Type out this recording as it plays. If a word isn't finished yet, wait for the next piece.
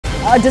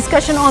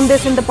discussion on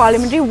this in the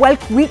parliamentary. Well,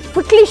 we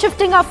quickly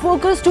shifting our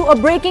focus to a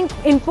breaking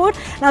input.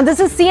 Now, this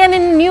is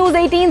CNN News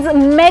 18's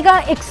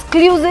mega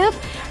exclusive.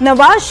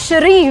 Nawaz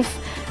Sharif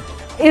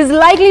is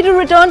likely to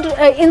return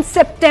in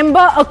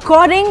September,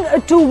 according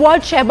to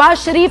what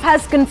Shehbaz Sharif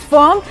has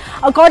confirmed.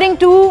 According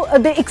to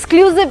the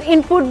exclusive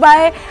input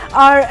by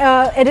our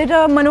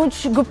editor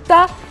Manoj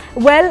Gupta,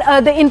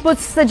 well, the inputs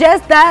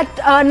suggest that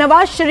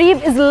Nawaz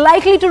Sharif is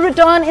likely to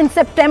return in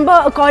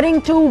September,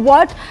 according to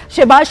what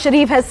Shehbaz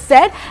Sharif has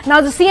said. Now,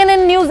 the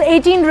CNN News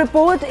 18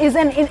 reports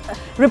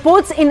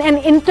in an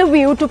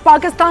interview to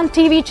Pakistan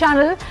TV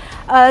channel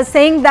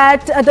saying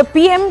that the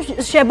PM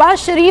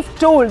Shehbaz Sharif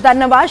told that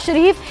Nawaz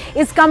Sharif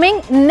is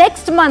coming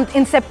next month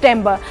in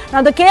September.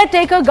 Now, the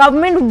caretaker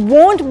government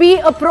won't be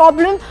a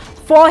problem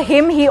for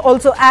him, he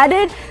also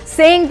added,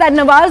 saying that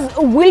Nawaz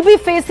will be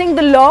facing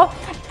the law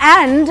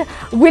and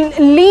will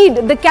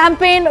lead the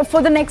campaign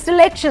for the next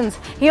elections.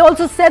 He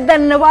also said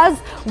that Nawaz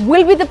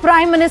will be the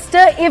Prime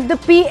Minister if the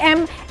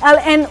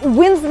PMLN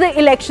wins the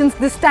elections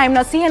this time.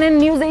 Now, CNN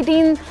News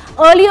 18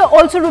 earlier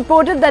also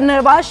reported that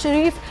Nawaz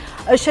Sharif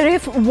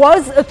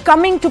was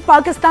coming to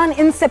Pakistan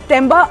in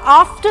September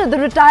after the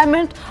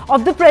retirement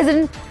of the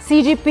President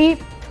CGP,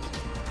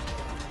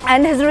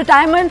 and his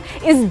retirement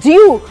is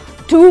due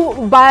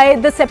by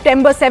the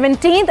September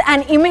 17th,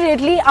 and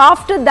immediately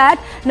after that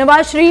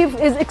Nawaz Sharif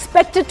is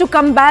expected to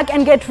come back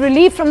and get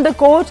relief from the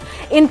court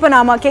in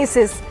Panama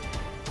cases.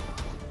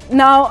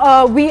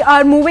 Now we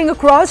are moving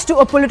across to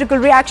a political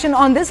reaction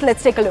on this.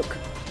 Let's take a look.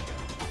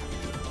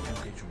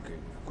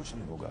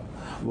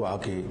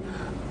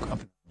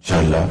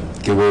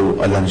 इंशाअल्लाह कि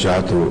वो अल्लाह ने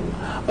चाहा तो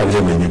अगले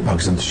महीने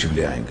पाकिस्तान तशरीफ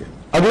ले आएंगे,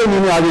 अगले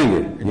महीने आ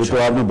जाएंगे। ये तो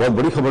आपने बहुत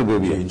बड़ी खबर दे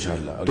दी है।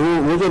 इंशाअल्लाह। तो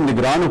वो जो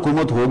निगरान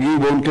हुकूमत होगी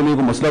वो उनके लिए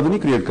कोई मसला तो नहीं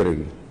क्रिएट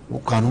करेगी? वो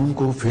कानून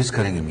को फेस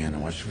करेंगे मियां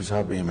नवाज शरीफ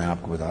साहब, ये मैं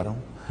आपको बता रहा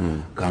हूँ।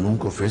 कानून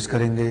को फेस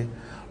करेंगे,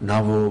 ना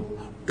वो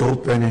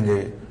टोप पहनेंगे,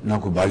 ना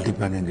कोई बाल्टी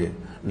पहनेंगे,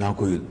 ना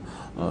कोई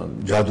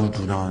जादू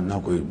टूना, ना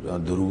कोई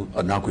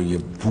दरूद, ना कोई ये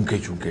फूंके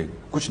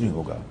चूंके, कुछ नहीं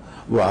होगा।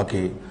 वो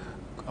आके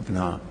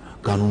अपना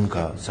कानून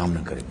का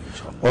सामना करेंगे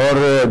इंशाअल्लाह। और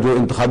जो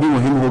इंतखाबी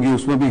मुहिम होगी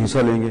उसमें भी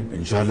हिस्सा लेंगे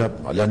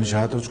इंशाअल्लाह। अल्लाह ने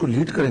चाहा तो उसको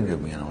लीड करेंगे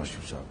मियां नवाज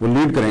शरीफ साहब। वो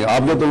लीड करेंगे।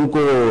 आपने तो उनको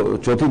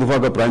चौथी दफा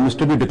का प्राइम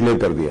मिनिस्टर भी डिक्लेयर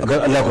कर दिया।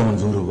 अगर अल्लाह को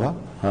मंजूर हुआ,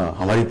 हाँ,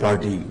 हमारी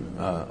पार्टी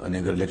ने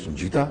अगर इलेक्शन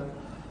जीता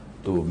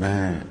तो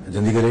मैं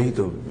जिंदगी रही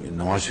तो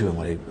नवाज शरीफ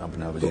हमारे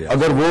अपना वजीर।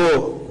 अगर वो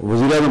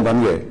वजीर आज़म बन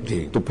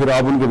गए तो फिर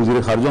आप उनके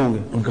वजीर खारजा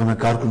होंगे? उनका मैं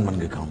कारकुन बन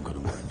के काम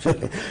करूंगा।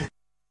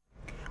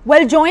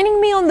 Well,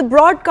 joining me on the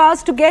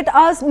broadcast to get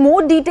us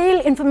more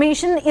detailed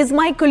information is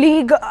my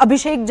colleague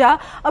Abhishek Jha.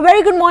 A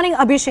very good morning,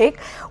 Abhishek.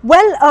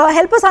 Well,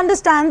 help us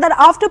understand that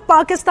after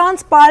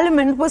Pakistan's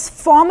parliament was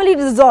formally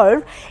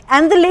dissolved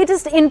and the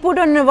latest input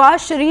on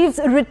Nawaz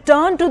Sharif's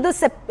return to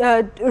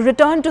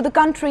the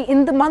country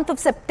in the month of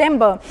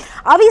September,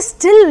 are we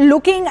still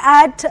looking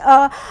at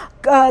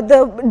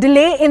the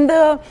delay in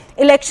the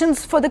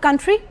elections for the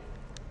country?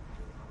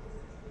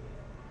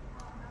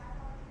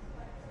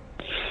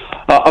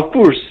 Of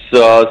course,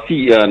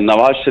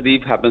 Nawaz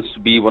Sharif happens to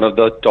be one of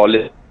the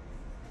tallest,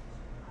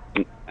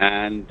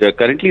 and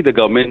currently the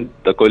government,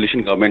 the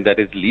coalition government that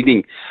is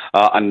leading,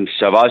 and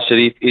Shehbaz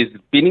Sharif is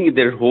pinning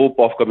their hope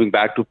of coming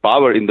back to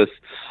power in this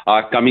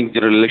coming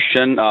general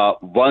election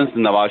once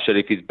Nawaz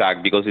Sharif is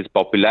back, because his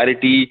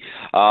popularity,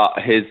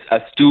 his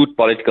astute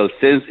political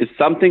sense is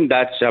something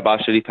that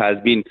Shehbaz Sharif has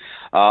been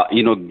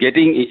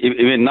getting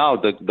even now.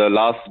 The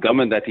last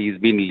government that he's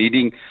been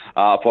leading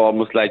for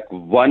almost like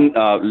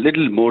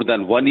little more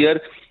than 1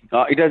 year,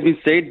 it has been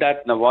said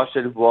that Nawaz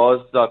Sharif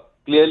was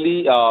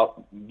clearly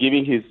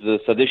giving his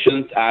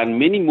suggestions, and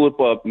many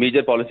more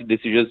major policy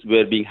decisions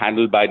were being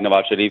handled by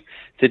Nawaz Sharif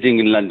sitting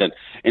in London.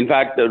 In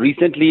fact,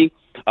 recently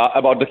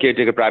about the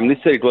caretaker prime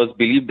minister, it was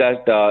believed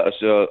that the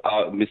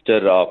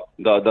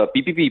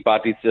PPP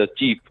party's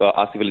chief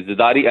Asif Ali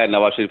Zardari and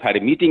Nawaz Sharif had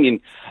a meeting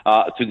in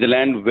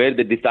Switzerland where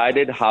they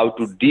decided how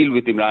to deal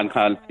with Imran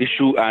Khan's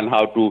issue and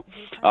how to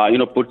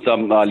put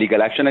some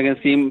legal action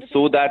against him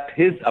so that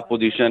his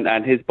opposition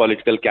and his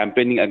political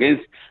campaigning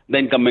against the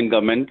incumbent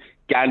government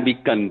can be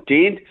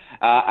contained.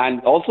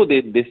 And also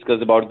they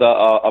discussed about the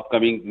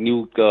upcoming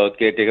new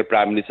caretaker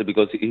prime minister,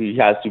 because he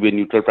has to be a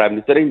neutral prime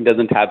minister and he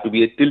doesn't have to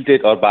be a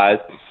tilted or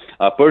biased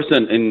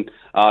person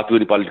to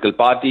any political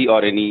party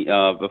or any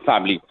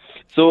family.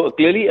 So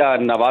clearly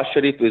Nawaz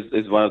Sharif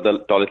is one of the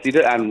tallest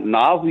leaders, and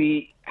now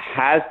he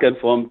has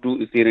confirmed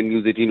to CNN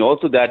News 18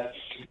 also that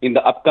in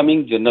the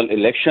upcoming general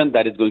election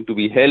that is going to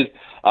be held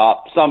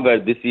somewhere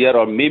this year,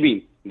 or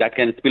maybe that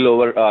can spill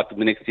over to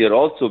the next year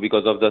also,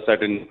 because of the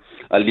certain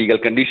legal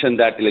condition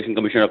that Election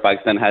Commission of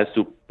Pakistan has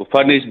to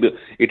furnish.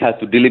 It has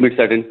to delimit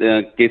certain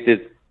cases,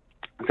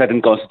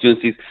 certain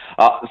constituencies.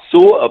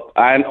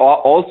 And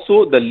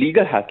also the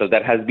legal hassle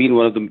that has been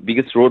one of the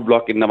biggest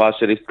roadblock in Nawaz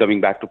Sharif's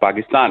coming back to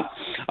Pakistan.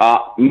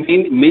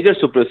 Major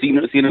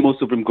senior most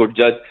Supreme Court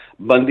Judge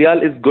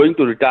Bandial is going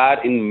to retire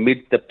in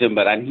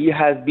mid-September, and he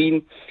has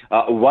been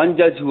one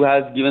judge who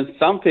has given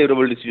some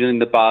favorable decision in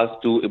the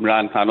past to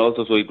Imran Khan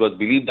also. So it was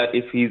believed that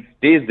if he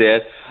stays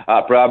there,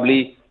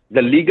 probably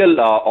the legal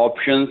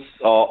options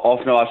of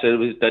Nawaz Sharif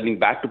returning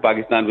back to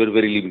Pakistan were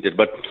very limited.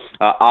 But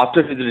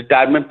after his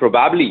retirement,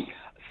 probably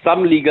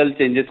some legal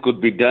changes could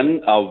be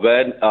done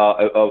where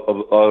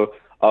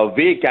a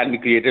way can be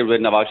created where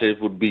Nawaz Sharif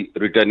would be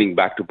returning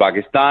back to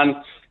Pakistan,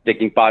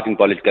 taking part in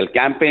political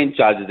campaign.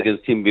 Charges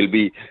against him will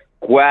be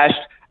quashed,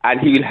 and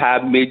he will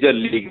have major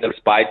legal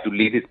respite to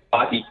lead his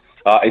party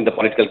in the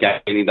political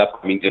campaign in the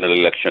upcoming general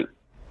election.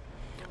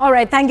 All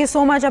right, thank you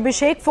so much,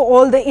 Abhishek, for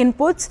all the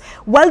inputs.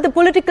 Well, the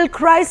political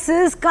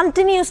crisis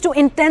continues to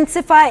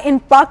intensify in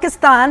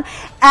Pakistan,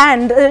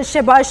 and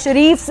Shehbaz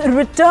Sharif's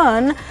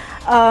return,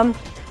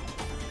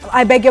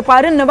 I beg your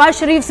pardon,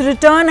 Nawaz Sharif's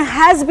return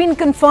has been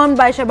confirmed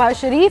by Shehbaz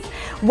Sharif.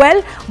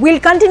 Well,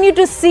 we'll continue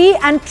to see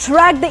and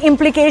track the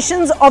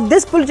implications of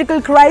this political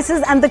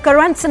crisis and the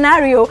current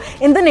scenario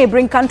in the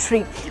neighboring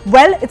country.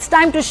 Well, it's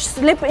time to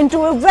slip into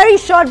a very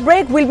short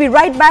break. We'll be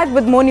right back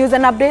with more news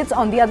and updates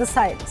on the other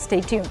side.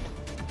 Stay tuned.